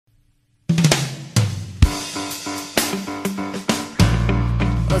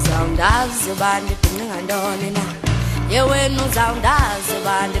uzawundazi ubani phinga ngantoni na yewena uzawundazi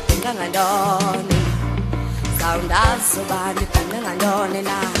ubani phinga ngantoni uzawundazi ubani phinga ngantoni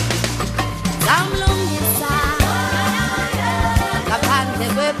na zamlungisa ngaphandle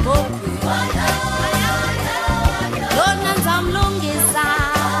kwebhokwe lona zamlungisa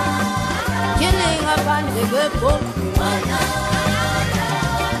kini ngaphandle kwebhokwe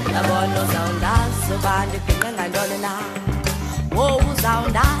yabona uzawundazi ubani phinga ngantoni na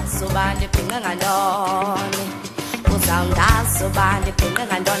uzawundazi ubani phinga ngantoni uzawundazi ubani phinga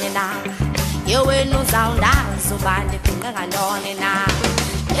ngantoni na yewena uzawundazi ubani phinga ngantoni na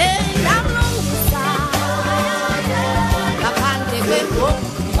ndamlungisa ngaphandle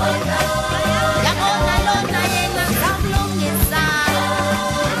kwebhokwe yabona lona yena ndamlungisa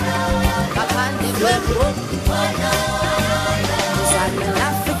ngaphandle kwebhokwe an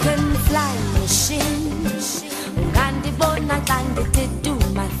African flying machine ungandibona xa ndithi do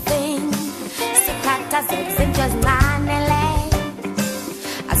my thing sikhatha zezinto ezincane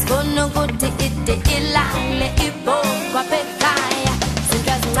asifuna ukuthi ide ilale ibokwa bekhaya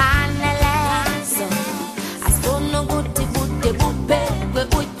zinto ezincane lezo asifuna ukuthi bude buphekwe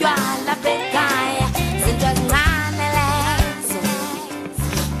utywala bekhaya zinto ezincane lezo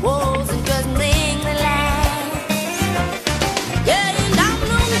zinto ezincinci lezo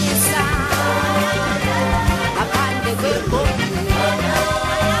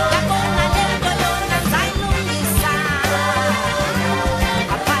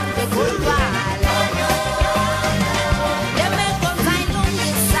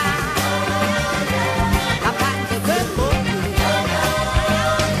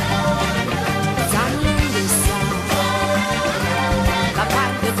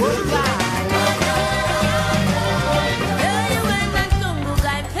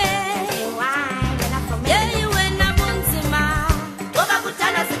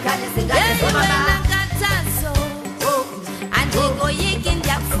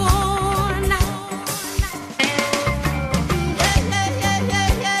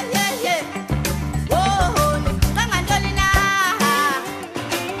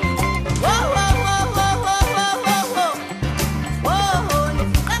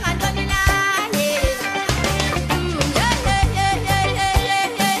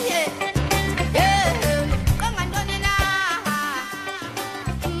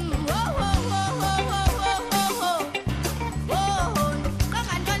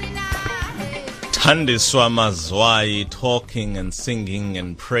Thandiswa mazwai, talking and singing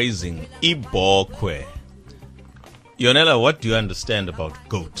and praising ibokwe. Yonela, what do you understand about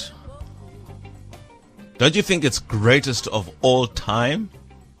goat? Don't you think it's greatest of all time?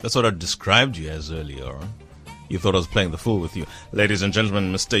 That's what I described you as earlier on. You thought I was playing the fool with you. Ladies and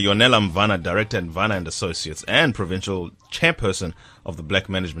gentlemen, Mr. Yonela Mvana, Director at Mvana Associates and Provincial Chairperson of the Black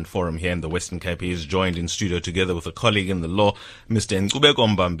Management Forum here in the Western Cape. He is joined in studio together with a colleague in the law, Mr. Nkcubeko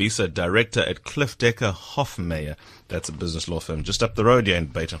Mbambisa, Director at Cliffe Dekker Hofmeyr. That's a business law firm just up the road here in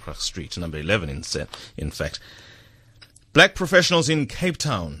Batencroft Street, number 11 in fact. Black professionals in Cape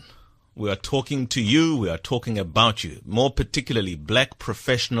Town. We are talking to you. We are talking about you. More particularly, black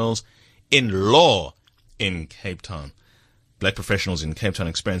professionals in law in Cape Town. Black professionals in Cape Town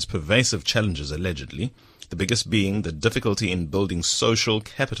experience pervasive challenges, allegedly, the biggest being the difficulty in building social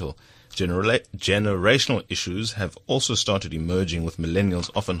capital. Generational issues have also started emerging, with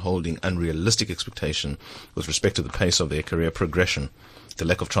millennials often holding unrealistic expectation with respect to the pace of their career progression. The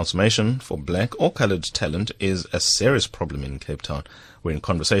lack of transformation for black or coloured talent is a serious problem in Cape Town. We're in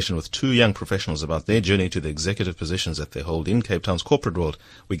conversation with two young professionals about their journey to the executive positions that they hold in Cape Town's corporate world.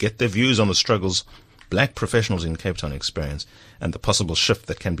 We get their views on the struggles black professionals in Cape Town experience and the possible shift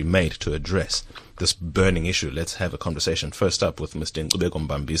that can be made to address this burning issue. Let's have a conversation. First up with Mr. Nkcubeko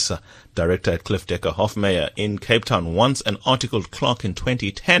Mbambisa, Director at Cliffe Dekker Hofmeyr in Cape Town, once an articled clerk in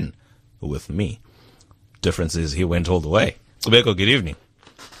 2010 with me. Difference is he went all the way. Nkcubeko, good evening.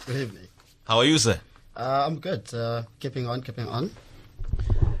 Good evening. How are you, sir? I'm good. Keeping on.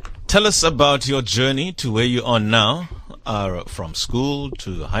 Tell us about your journey to where you are now, from school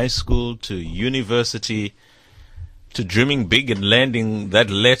to high school to university to dreaming big and landing that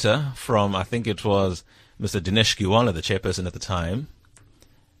letter from, I think it was Mr. Dinesh Kiwala, the chairperson at the time,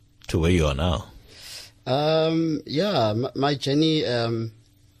 to where you are now. My journey,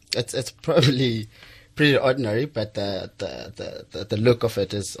 it's probably pretty ordinary, but the look of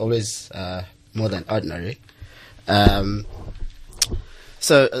it is always more than ordinary.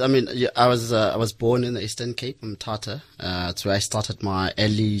 So, I mean, I was born in the Eastern Cape, Mthatha. It's where I started my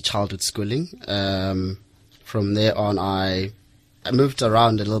early childhood schooling. From there on, I I moved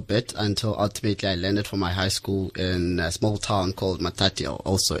around a little bit until ultimately I landed for my high school in a small town called Matatiel,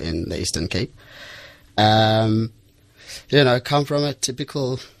 also in the Eastern Cape. I come from a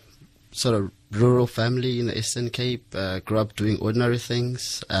typical sort of rural family in the Eastern Cape. Grew up doing ordinary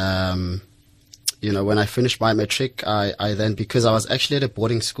things. When I finished my matric, I then, because I was actually at a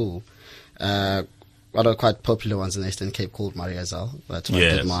boarding school, one of the quite popular ones in the Eastern Cape called Mariazal. That's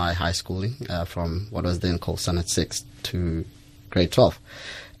where I did my high schooling, from what was then called Standard 6 to grade 12.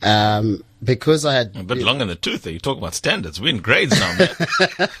 Because I had... A bit long in the tooth there. You talk about standards. We're in grades now,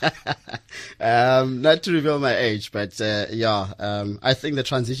 man. Not to reveal my age, but I think the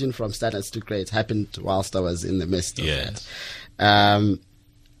transition from standards to grades happened whilst I was in the midst of that.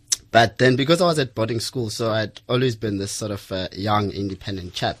 But then because I was at boarding school, so I'd always been this sort of young,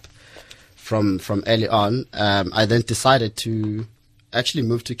 independent chap from early on. I then decided to actually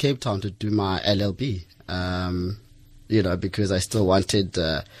move to Cape Town to do my LLB, because I still wanted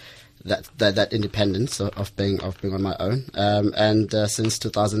that independence of being on my own. And since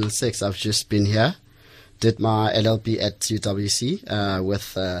 2006, I've just been here. Did my LLB at UWC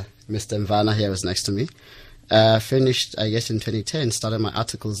with Mr. Mvana here was next to me. Finished, I guess, in 2010. Started my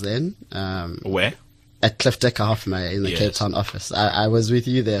articles then. Where? At Cliffe Dekker Hofmeyr in the Cape Town office. I was with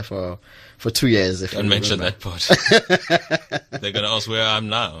you there for 2 years. If Don't mention that part. They're going to ask where I'm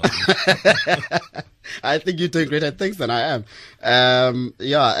now. I think you're doing greater things than I am. And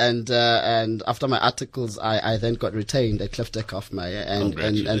after my articles, I then got retained at Cliffe Dekker Hofmeyr,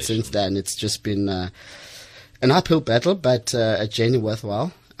 and since then it's just been an uphill battle, but a journey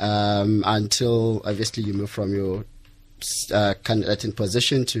worthwhile. Until obviously you move from your candidating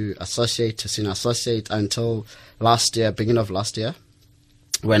position to associate to senior associate until beginning of last year,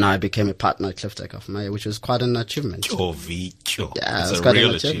 when I became a partner at Cliffe Dekker Hofmeyr, which was quite an achievement. Yeah, it's a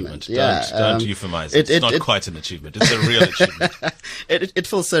real achievement. Don't euphemize it. It's not quite an achievement. It's a real achievement. It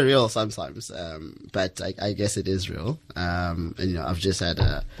feels surreal sometimes, but I guess it is real. I've just had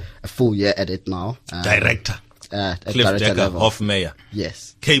a full year at it now. Director. Cliffe Dekker Hofmeyr.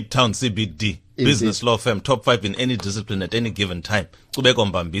 Yes. Cape Town CBD. Indeed. Business law firm, top 5 in any discipline at any given time.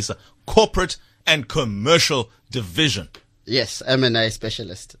 Nkcubeko Mbambisa. Corporate and commercial division. Yes, M&A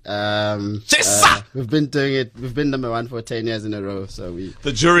specialist. We've been doing it. We've been number 1 for 10 years in a row. So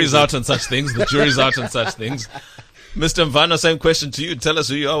the jury's out on such things. Mr. Mvana, same question to you. Tell us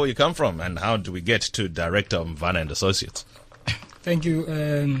who you are, where you come from, and how do we get to Director of Mvana and Associates? Thank you,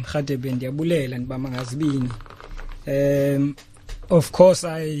 Khadebe Ndiabulela and Bamangazibini. Of course,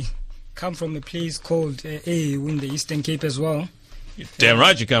 I come from a place called AU in the Eastern Cape as well. You're damn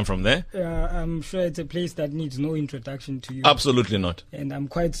right you come from there. I'm sure it's a place that needs no introduction to you. Absolutely not. And I'm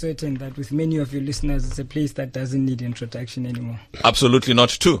quite certain that with many of your listeners, it's a place that doesn't need introduction anymore. Absolutely not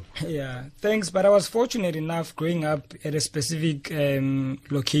too. Yeah, thanks. But I was fortunate enough growing up at a specific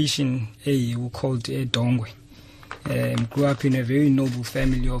location, AU, called Dongwe. Grew up in a very noble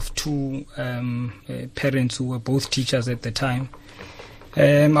family of 2 parents who were both teachers at the time.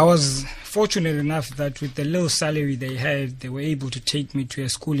 I was fortunate enough that with the little salary they had, they were able to take me to a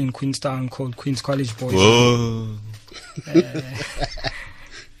school in Queenstown called Queen's College Boys. Whoa.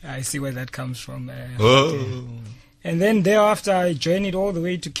 I see where that comes from. And then thereafter, I journeyed all the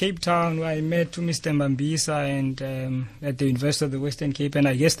way to Cape Town, where I met Mr. Mbambisa and at the University of the Western Cape. And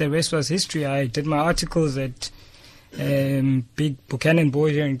I guess the rest was history. I did my articles at Big Buchanan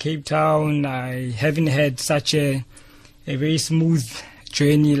Boys here in Cape Town. I haven't had such a very smooth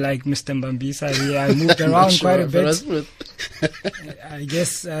journey like Mr. Mbambisa. I moved around quite a bit. I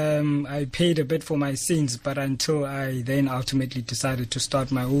guess I paid a bit for my sins, but until I then ultimately decided to start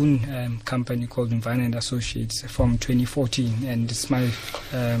my own company called Mvana Associates from 2014, and it's my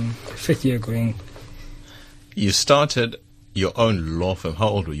 5th year going. You started your own law firm. How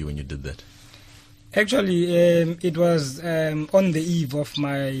old were you when you did that? Actually, it was on the eve of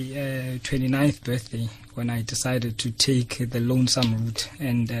my 29th birthday when I decided to take the lonesome route.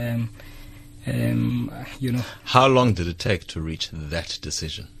 And, How long did it take to reach that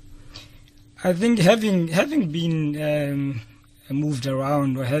decision? I think having been moved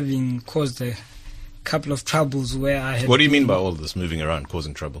around or having caused a couple of troubles where I had... What do you mean by all this moving around,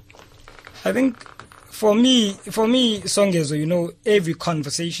 causing trouble? I think... For me, Songezo, every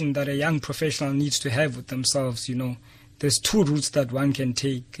conversation that a young professional needs to have with themselves, there's 2 routes that one can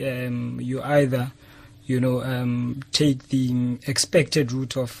take. You either, take the expected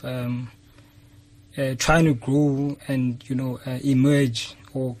route of trying to grow and, emerge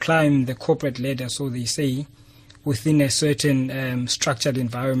or climb the corporate ladder, so they say, within a certain structured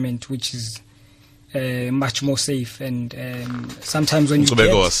environment, which is much more safe. And sometimes when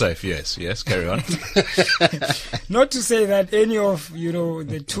Nkcubeko was safe, yes, carry on. Not to say that any of,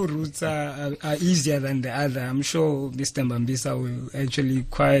 the two routes are easier than the other. I'm sure Mr. Mbambisa will actually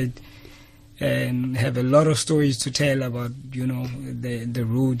quite have a lot of stories to tell about, the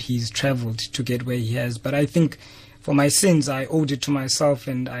road he's traveled to get where he has. But I think for my sins, I owed it to myself,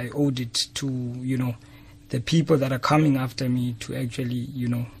 and I owed it to, the people that are coming after me to actually,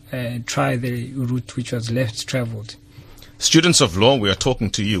 try the route which was less traveled. Students of law, we are talking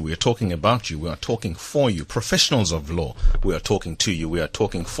to you. We are talking about you. We are talking for you. Professionals of law, we are talking to you. We are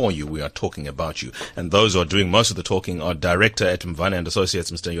talking for you. We are talking about you. And those who are doing most of the talking are Director at Mvana Associates,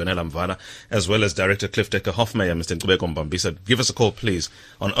 Mr. Yonela Mvana, as well as Director Cliffe Dekker Hofmeyr, Mr. Nkcubeko Mbambisa. Give us a call, please,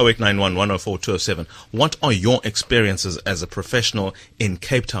 on 0891 104 207. What are your experiences as a professional in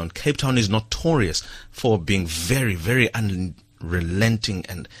Cape Town? Cape Town is notorious for being very, very unrelenting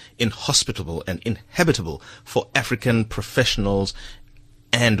and inhospitable and inhabitable for African professionals,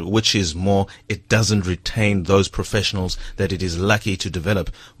 and which is more, it doesn't retain those professionals that it is lucky to develop.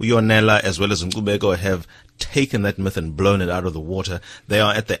 Yonela as well as Nkcubeko have taken that myth and blown it out of the water. They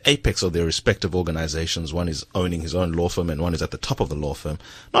are at the apex of their respective organizations. One is owning his own law firm and one is at the top of the law firm.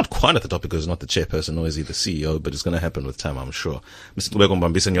 Not quite at the top because he's not the chairperson nor is he the CEO, but it's going to happen with time, I'm sure. Mr. Nkcubeko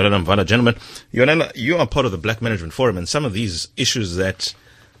Mbambisa and Yonela Mvana, gentlemen, Yonela, you are part of the Black Management Forum, and some of these issues that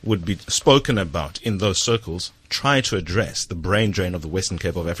would be spoken about in those circles try to address the brain drain of the Western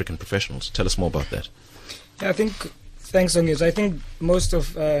Cape of African professionals. Tell us more about that. Yeah, thanks, Songezo. I think most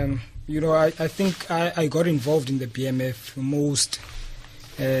of, I think I got involved in the BMF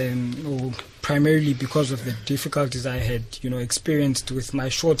primarily because of the difficulties I had, experienced with my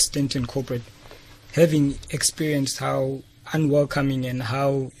short stint in corporate, having experienced how unwelcoming and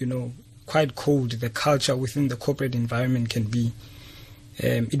how, quite cold the culture within the corporate environment can be.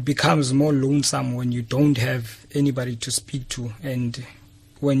 It becomes more lonesome when you don't have anybody to speak to, and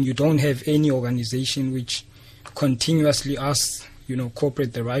when you don't have any organization which continuously asks,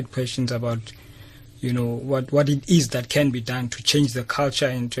 corporate the right questions about, what it is that can be done to change the culture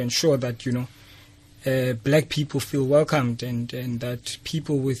and to ensure that, black people feel welcomed and that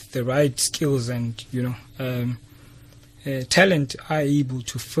people with the right skills and, talent are able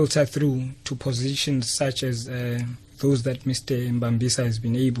to filter through to positions such as those that Mr. Mbambisa has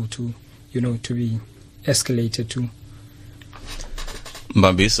been able to, to be escalated to.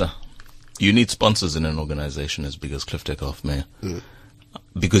 Mbambisa, you need sponsors in an organization as big as Cliffe Dekker Hofmeyr,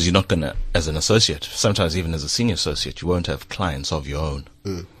 because you're not going to, as an associate, sometimes even as a senior associate, you won't have clients of your own.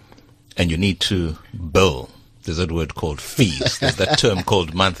 And you need to bill. There's that word called fees. There's that term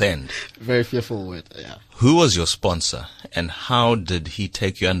called month end. Very fearful word, yeah. Who was your sponsor, and how did he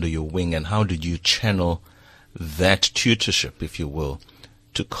take you under your wing, and how did you channel that tutorship, if you will,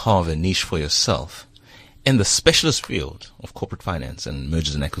 to carve a niche for yourself in the specialist field of corporate finance and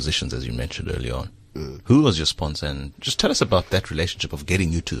mergers and acquisitions, as you mentioned earlier on? Who was your sponsor, and just tell us about that relationship of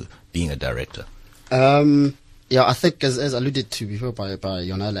getting you to being a director. Yeah, I think as alluded to before by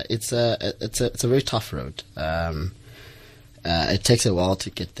Yonela, it's a very tough road. It takes a while to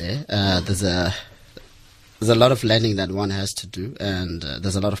get there. There's a lot of learning that one has to do, and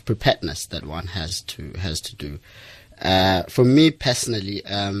there's a lot of preparedness that one has to do. For me personally,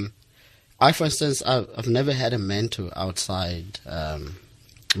 I, for instance, I've never had a mentor outside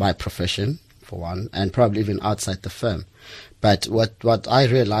my profession, for one, and probably even outside the firm. But what I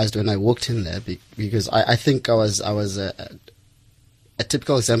realized when I walked in there, because I think I was a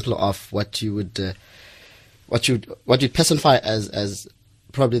typical example of what you would personify as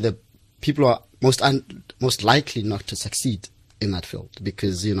probably the people who are most likely not to succeed in that field,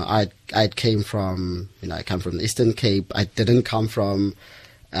 because I came from I come from the Eastern Cape. I didn't come from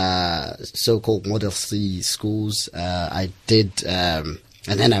so-called Model C schools. I did, and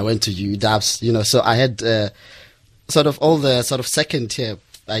then I went to UWs. So I had sort of all the sort of second tier,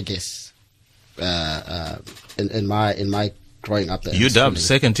 I guess, in my growing up there. UW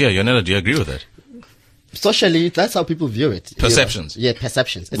second tier. Yonela, do you agree with that? Socially, that's how people view it. Perceptions. Yeah,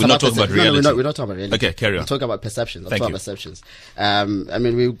 perceptions. We're not talking about reality. No, we're not talking about reality. Okay, carry on. We're talking about perceptions. Thank you. Perceptions.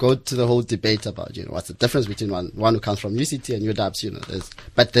 We go to the whole debate about, what's the difference between one who comes from UCT and UWs,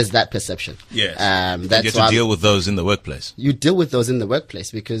 but there's that perception. Yes. That's you have to deal with those in the workplace. You deal with those in the workplace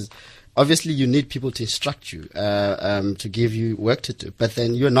because obviously you need people to instruct you, to give you work to do. But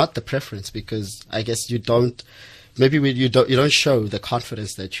then you're not the preference because I guess you don't. Maybe you don't show the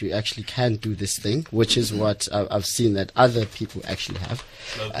confidence that you actually can do this thing, which is what I've seen that other people actually have.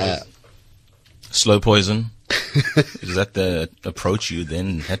 Slow poison. Is that the approach you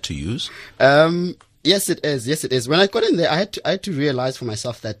then had to use? Yes, it is. Yes, it is. When I got in there, I had to realize for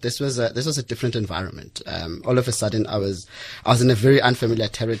myself that this was a different environment. All of a sudden, I was in a very unfamiliar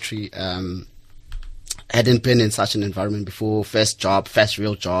territory. Hadn't been in such an environment before. First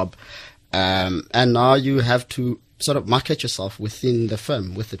real job, and now you have to sort of market yourself within the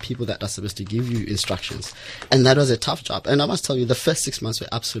firm with the people that are supposed to give you instructions, and that was a tough job. And I must tell you, the first 6 months were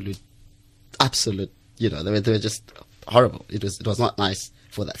absolute. You know, they were just horrible. It was not nice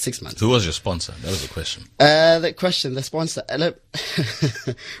for that 6 months. Who was your sponsor? That was the question. The sponsor.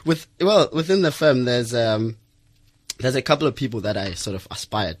 Within the firm, there's a couple of people that I sort of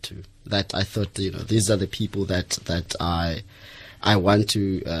aspired to. That I thought, you know, these are the people that I want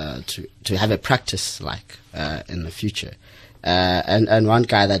to have a practice like in the future. And one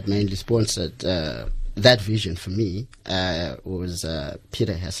guy that mainly sponsored that vision for me was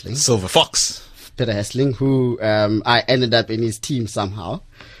Peter Hessling. Silver Fox. Peter Hessling, who I ended up in his team somehow.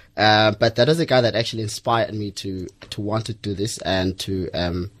 But that was a guy that actually inspired me to want to do this and to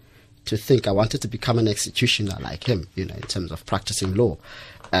think I wanted to become an executioner like him, you know, in terms of practicing law.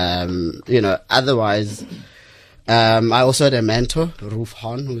 You know, otherwise, I also had a mentor, Roof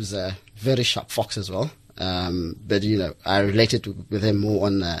Hahn, who's a very sharp fox as well. But, you know, I related with him more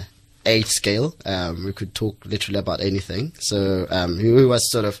on the age scale. We could talk literally about anything. So he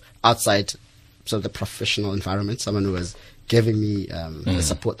was sort of outside sort of the professional environment, someone who was giving me the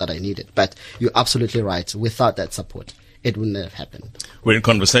support that I needed. But you're absolutely right. Without that support, it wouldn't have happened. We're in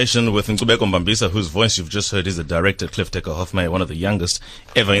conversation with Nkcubeko Mbambisa, whose voice you've just heard is the director, Cliffe Dekker Hofmeyr, one of the youngest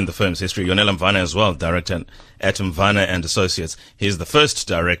ever in the firm's history. Yonela Mvana as well, director at Mvana Associates. He's the first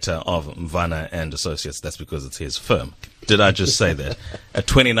director of Mvana Associates. That's because it's his firm. Did I just say that? A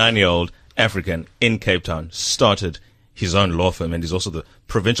 29-year-old African in Cape Town started his own law firm, and he's also the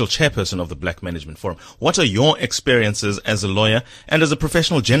Provincial Chairperson of the Black Management Forum. What are your experiences as a lawyer and as a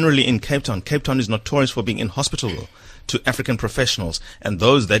professional generally in Cape Town? Cape Town is notorious for being inhospitable to African professionals, and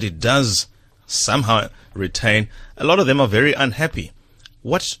those that it does somehow retain, a lot of them are very unhappy.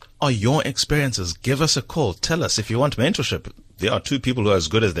 What are your experiences? Give us a call. Tell us if you want mentorship. There are two people who are as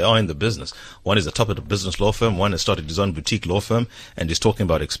good as they are in the business. One is the top of the business law firm. One has started his own boutique law firm and is talking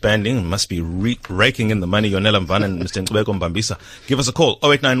about expanding. Must be raking in the money. Yonela Mvana and Mr. Nkcubeko Mbambisa. Give us a call.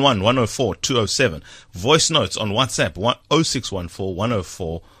 0891 104 207. Voice notes on WhatsApp 0614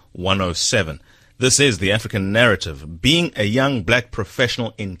 104 107. This is the African Narrative. Being a young black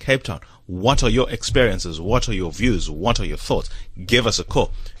professional in Cape Town. What are your experiences? What are your views? What are your thoughts? Give us a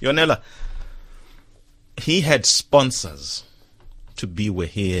call. Yonela, he had sponsors to be where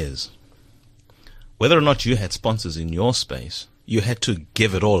he is. Whether or not you had sponsors in your space, you had to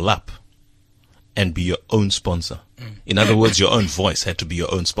give it all up and be your own sponsor. In other words, your own voice had to be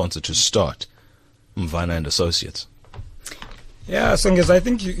your own sponsor to start Mvana Associates. Yeah, Songezo, I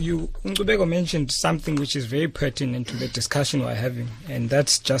think Nkcubeko mentioned something which is very pertinent to the discussion we're having, and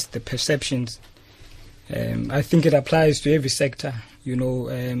that's just the perceptions. I think it applies to every sector. You know,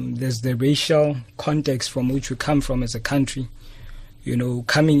 there's the racial context from which we come from as a country. You know,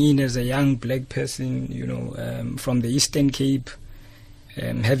 coming in as a young black person, you know, from the Eastern Cape,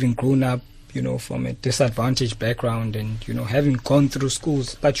 having grown up, you know, from a disadvantaged background and, you know, having gone through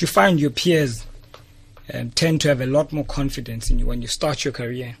schools. But you find your peers tend to have a lot more confidence in you when you start your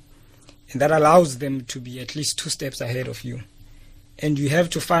career. And that allows them to be at least 2 steps ahead of you. And you have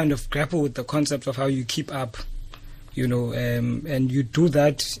to kind of grapple with the concept of how you keep up, you know, and you do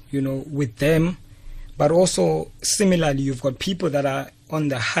that, you know, with them. But also, similarly, you've got people that are on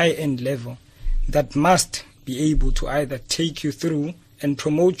the high-end level that must be able to either take you through and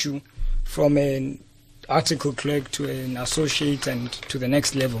promote you from an article clerk to an associate and to the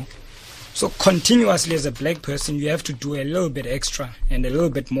next level. So continuously as a black person, you have to do a little bit extra and a little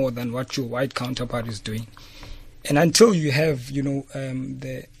bit more than what your white counterpart is doing. And until you have, you know,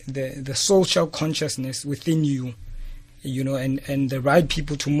 the social consciousness within you, you know, and the right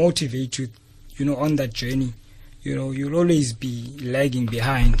people to motivate you, you know, on that journey, you know, you'll always be lagging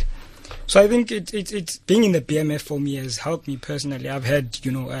behind. So I think it's being in the BMF for me has helped me personally. I've had,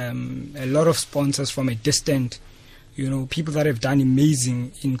 you know, a lot of sponsors from a distant, you know, people that have done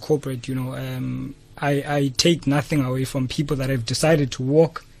amazing in corporate, you know. I take nothing away from people that have decided to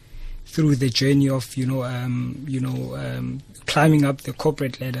walk through the journey of, climbing up the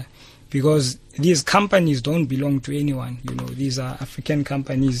corporate ladder, because these companies don't belong to anyone. You know, these are African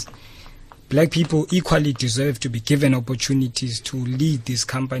companies. Black people equally deserve to be given opportunities to lead these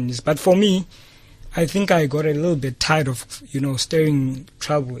companies. But for me, I think I got a little bit tired of, you know, stirring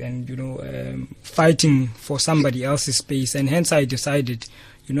trouble and, you know, fighting for somebody else's space. And hence I decided,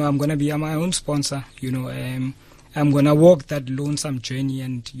 you know, I'm going to be my own sponsor. You know, I'm going to walk that lonesome journey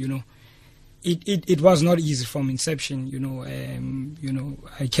and, you know, it was not easy from inception.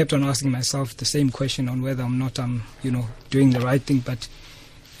 I kept on asking myself the same question on whether I'm doing the right thing, but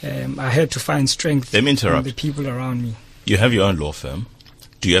I had to find strength in the people around me. You have your own law firm.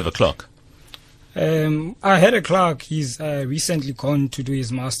 Do you have a clerk? I had a clerk. He's recently gone to do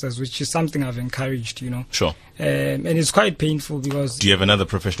his master's, which is something I've encouraged, Sure. And it's quite painful because... Do you have another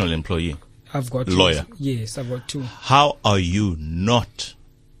professional employee? I've got lawyer. Yes, I've got 2. How are you not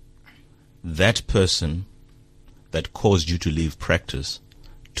that person that caused you to leave practice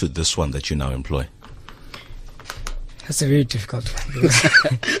to this one that you now employ? That's a very difficult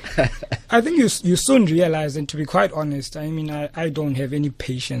one. I think you soon realize, and to be quite honest, I mean, I don't have any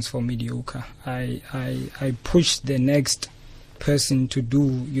patience for mediocre. I push the next person to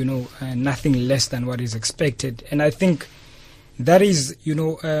do, nothing less than what is expected. And I think that is,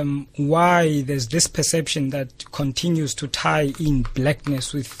 why there's this perception that continues to tie in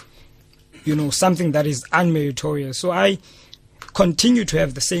blackness with, something that is unmeritorious. So I continue to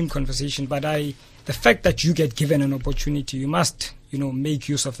have the same conversation, but the fact that you get given an opportunity, you must, make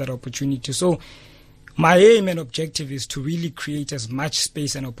use of that opportunity. So my aim and objective is to really create as much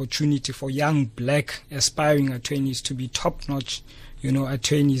space and opportunity for young black aspiring attorneys to be top-notch,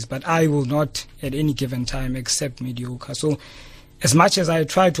 attorneys. But I will not at any given time accept mediocre. So as much as I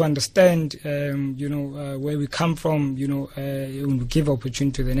try to understand, where we come from, give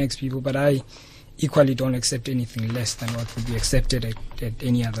opportunity to the next people, but I equally don't accept anything less than what would be accepted at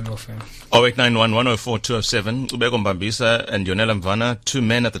any other law firm. 0891 104 207. Nkcubeko Mbambisa and Yonela Mvana, 2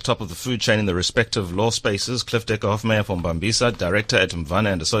 men at the top of the food chain in the respective law spaces. Cliffe Dekker Hofmeyr for Mbambisa, director at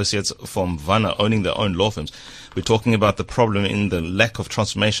Mvana and Associates for Mvana, owning their own law firms. We're talking about the problem in the lack of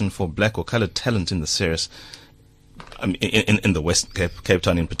transformation for black or colored talent in the serious. In the West Cape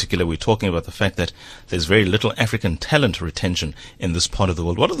Town in particular, we're talking about the fact that there's very little African talent retention in this part of the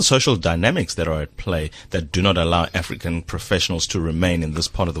world. What are the social dynamics that are at play that do not allow African professionals to remain in this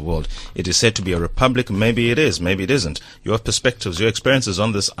part of the world? It is said to be a republic. Maybe it is, maybe it isn't. Your perspectives, your experiences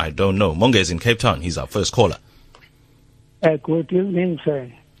on this, I don't know. Monge is in Cape Town. He's our first caller. Good evening,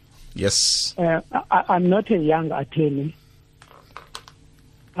 sir. Yes. I'm not a young attorney.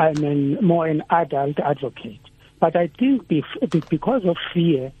 I'm more an adult advocate. But I think because of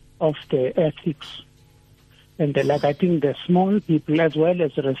fear of the ethics and I think the small people as well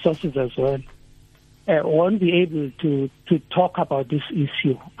as the resources as well won't be able to talk about this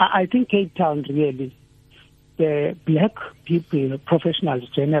issue. I think Cape Town really, the black people, professionals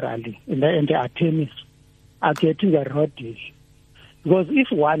generally, and the attorneys are getting a raw deal. Because if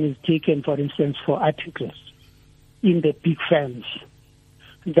one is taken, for instance, for articles in the big firms,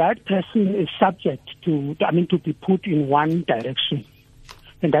 that person is subject to be put in one direction,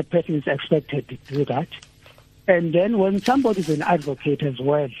 and that person is expected to do that. And then when somebody is an advocate as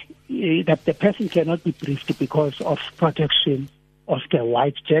well, that the person cannot be briefed because of protection of the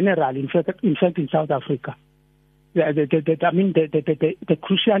whites generally. In fact, in South Africa, the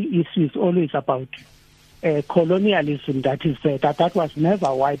crucial issue is always about colonialism. That was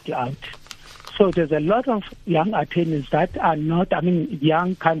never wiped out. So there's a lot of young attorneys that are not,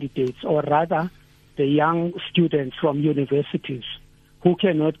 young candidates, or rather the young students from universities who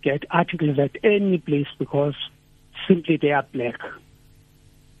cannot get articles at any place because simply they are black.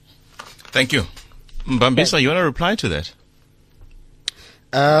 Thank you. Mbambisa, you want to reply to that?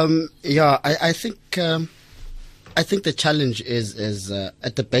 I think the challenge is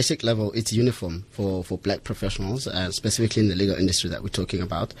at the basic level, it's uniform for black professionals, specifically in the legal industry that we're talking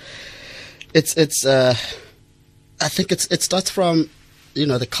about. I think it starts from,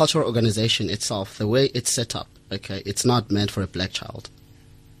 the cultural organization itself, the way it's set up. Okay, it's not meant for a black child.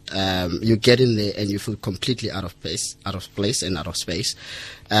 You get in there and you feel completely out of place and out of space.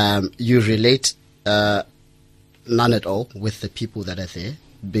 You relate none at all with the people that are there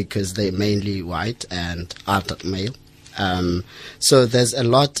because they're mainly white and adult male. So there's a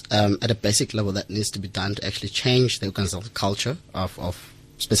lot at a basic level that needs to be done to actually change the organizational culture of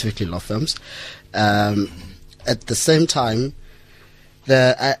specifically law firms. At the same time,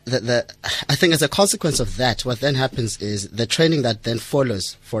 I think as a consequence of that, what then happens is the training that then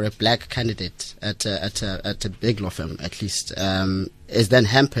follows for a black candidate at a big law firm, at least, is then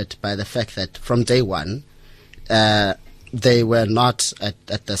hampered by the fact that from day one, they were not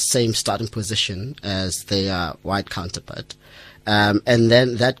at the same starting position as their white counterpart. And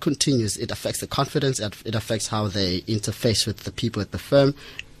then that continues. It affects the confidence. It affects how they interface with the people at the firm.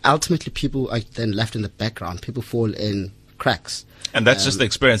 Ultimately, people are then left in the background. People fall in cracks. And that's just the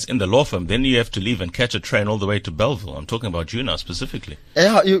experience in the law firm. Then you have to leave and catch a train all the way to Belleville. I'm talking about you now specifically.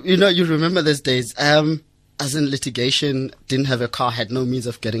 Yeah, you remember those days. as in litigation, didn't have a car, had no means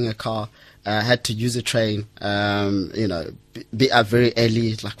of getting a car, had to use a train, be up very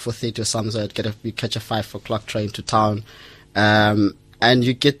early, like 4:30 or something, so you catch a 5 o'clock train to town. And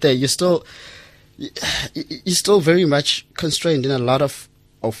you get there, you're still very much constrained in a lot of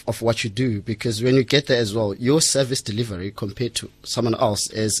what you do, because when you get there as well, your service delivery compared to someone else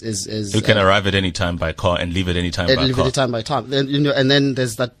is you can arrive at any time by car and leave at any time by car. Leave at any time by time. Then, and then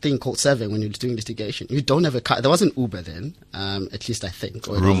there's that thing called serving when you're doing litigation. You don't have a car. There wasn't Uber then, at least I think.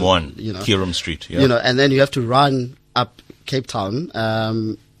 Room 1, Kierum Street. Yeah. And then you have to run up Cape Town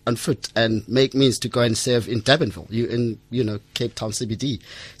on foot and make means to go and serve in Durbanville, Cape Town CBD.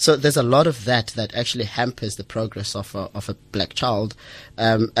 So there's a lot of that actually hampers the progress of a black child,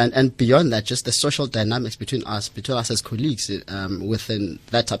 and beyond that, just the social dynamics between us as colleagues within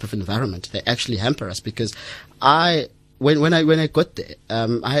that type of environment, they actually hamper us, because when I got there,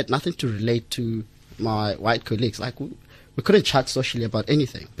 I had nothing to relate to my white colleagues. Like we couldn't chat socially about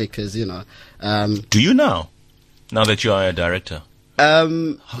anything, because do you now that you are a director?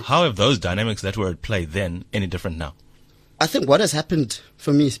 How have those dynamics that were at play then any different now? I think what has happened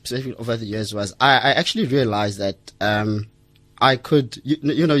for me specifically over the years was I actually realized that I could,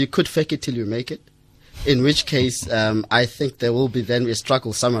 you could fake it till you make it. In which case, I think there will be then a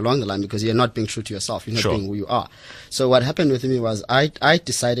struggle somewhere along the line, because you're not being true to yourself. You're not being who you are. So what happened with me was I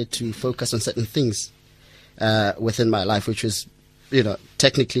decided to focus on certain things within my life, which was,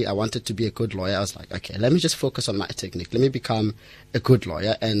 technically I wanted to be a good lawyer. I was like, okay, let me just focus on my technique. Let me become a good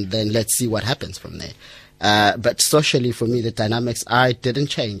lawyer, and then let's see what happens from there. But socially, for me, the dynamics, I didn't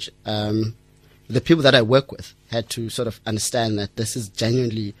change. The people that I work with had to sort of understand that this is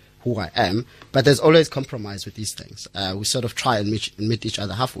genuinely who I am, but there's always compromise with these things. We sort of try and meet each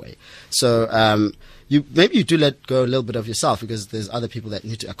other halfway. So maybe you do let go a little bit of yourself, because there's other people that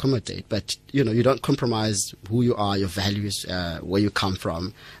need to accommodate, but you don't compromise who you are, your values, where you come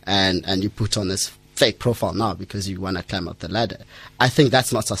from, and you put on this fake profile now because you want to climb up the ladder. I think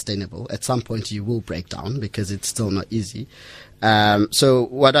that's not sustainable. At some point you will break down, because it's still not easy. So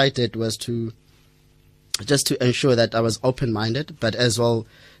what I did was to ensure that I was open-minded, but as well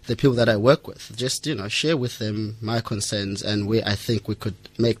the people that I work with, just, share with them my concerns and where I think we could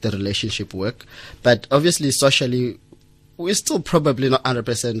make the relationship work. But obviously socially, we're still probably not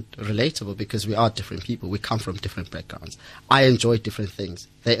 100% relatable, because we are different people. We come from different backgrounds. I enjoy different things.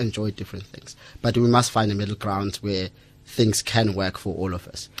 They enjoy different things. But we must find a middle ground where things can work for all of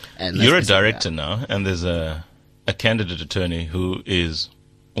us. And you're a director now, and there's a candidate attorney who is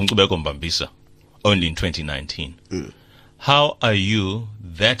Nkcubeko Mbambisa, only in 2019. Mm. How are you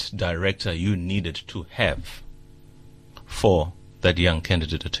that director you needed to have for that young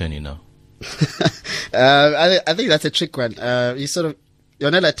candidate attorney now? I think that's a trick one.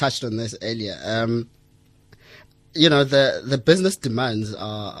 Yonela touched on this earlier. The business demands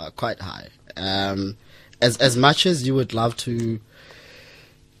are quite high. As much as you would love to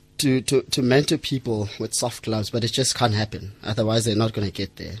mentor people with soft gloves, but it just can't happen. Otherwise, they're not going to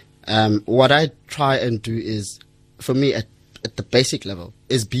get there. What I try and do is, for me, at the basic level,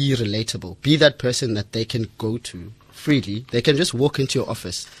 is be relatable. Be that person that they can go to freely. They can just walk into your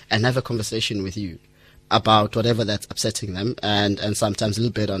office and have a conversation with you about whatever that's upsetting them, and sometimes a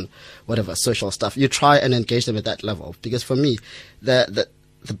little bit on whatever social stuff. You try and engage them at that level, because for me, the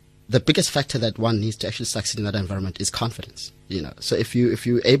biggest factor that one needs to actually succeed in that environment is confidence. So if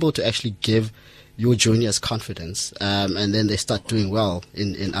you're able to actually give your juniors confidence, and then they start doing well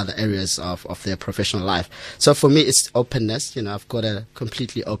in other areas of their professional life. So for me, it's openness. I've got a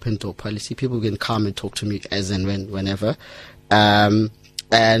completely open door policy. People can come and talk to me as and whenever. And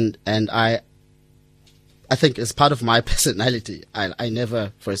I think as part of my personality, I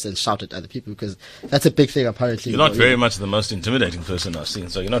never, for instance, shout at other people, because that's a big thing apparently. You're not very much the most intimidating person I've seen,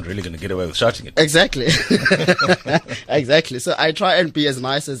 so you're not really going to get away with shouting it. Exactly. Exactly. So I try and be as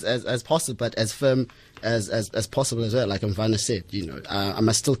nice as possible, but as firm as possible as well. Like Mvana said, I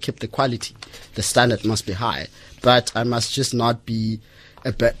must still keep the quality. The standard must be high, but I must just not be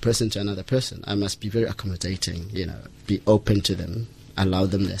a bad person to another person. I must be very accommodating, be open to them, allow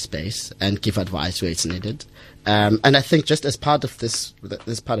them their space, and give advice where it's needed. And I think just as part of this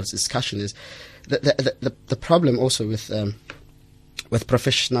part of this discussion is the problem also with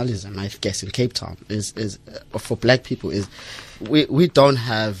professionalism, I guess, in Cape Town is for black people is we don't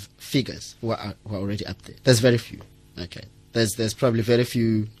have figures who are already up there. There's very few. Okay, there's probably very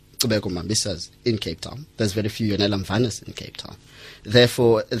few Nkcubeko Mbambisas in Cape Town. There's very few Yonela Mvanas in Cape Town.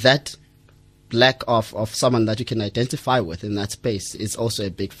 Therefore, that lack of someone that you can identify with in that space is also a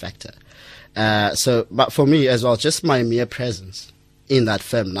big factor. But for me as well, just my mere presence in that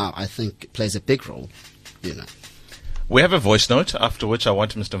firm now, I think plays a big role you know. We have a voice note, after which I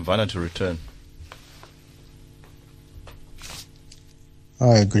want Mr. Mvana to return.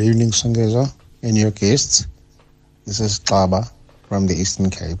 Hi, good evening, Songezo and your guests. This is Taba from the Eastern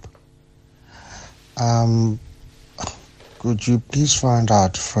Cape. Could you please find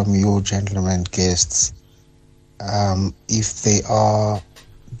out from your gentlemen guests if they are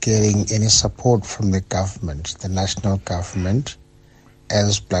getting any support from the government, the national government,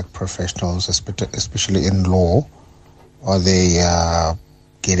 as black professionals, especially in law? Are they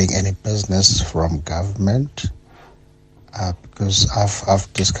getting any business from government? Because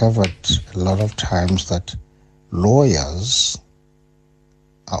I've discovered a lot of times that lawyers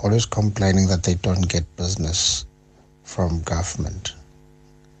are always complaining that they don't get business from government.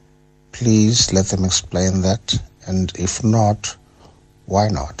 Please let them explain that, and if not, why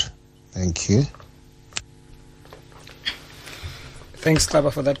not? Thank you. Thanks,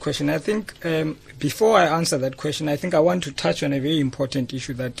 Klaba, for that question. I think before I answer that question, I think I want to touch on a very important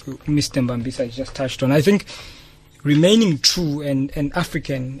issue that Mr. Mbambisa just touched on. I think remaining true and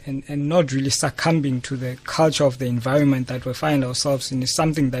African and not really succumbing to the culture of the environment that we find ourselves in is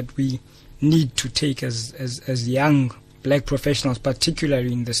something that we need to take as young black professionals,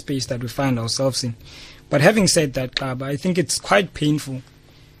 particularly in the space that we find ourselves in. But having said that, Klaba, I think it's quite painful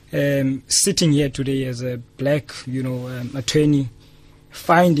sitting here today as a black, attorney,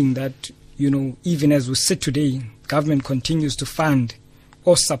 finding that, even as we sit today, government continues to fund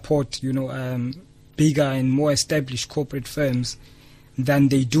or support, bigger and more established corporate firms than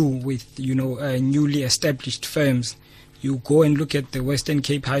they do with, newly established firms. You go and look at the Western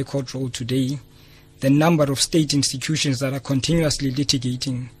Cape High Court role today, the number of state institutions that are continuously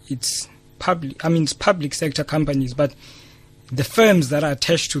litigating, it's public sector companies, but the firms that are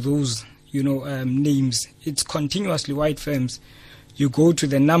attached to those, names, it's continuously white firms. You go to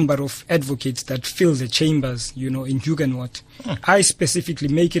the number of advocates that fill the chambers, in Huguenot. I specifically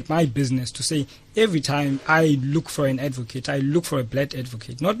make it my business to say every time I look for an advocate, I look for a black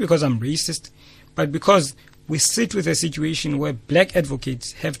advocate, not because I'm racist, but because we sit with a situation where black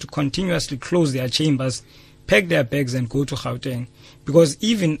advocates have to continuously close their chambers, pack their bags and go to Gauteng. Because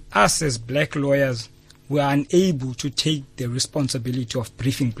even us as black lawyers, we are unable to take the responsibility of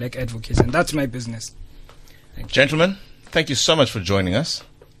briefing black advocates, and that's my business. Gentlemen, thank you so much for joining us.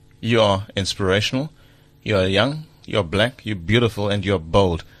 You are inspirational, you are young, you're black, you're beautiful, and you're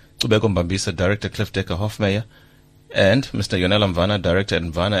bold. Nkcubeko Mbambisa, Director, Cliffe Dekker Hofmeyr, and Mr. Yonela Mvana, Director at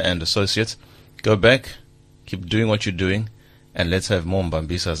Mvana Associates. Go back, keep doing what you're doing, and let's have more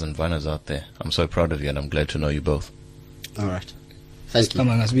Mbambisas and Mvanas out there. I'm so proud of you, and I'm glad to know you both. All right. Thank you.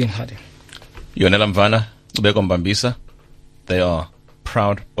 Yonela Mvana, Nkcubeko Mbambisa, they are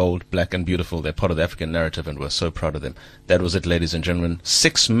proud, bold, black and beautiful. They're part of the African narrative and we're so proud of them. That was it, ladies and gentlemen.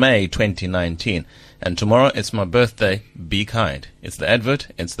 6 May 2019. And tomorrow it's my birthday. Be kind. It's the advert,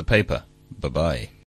 it's the paper. Bye-bye.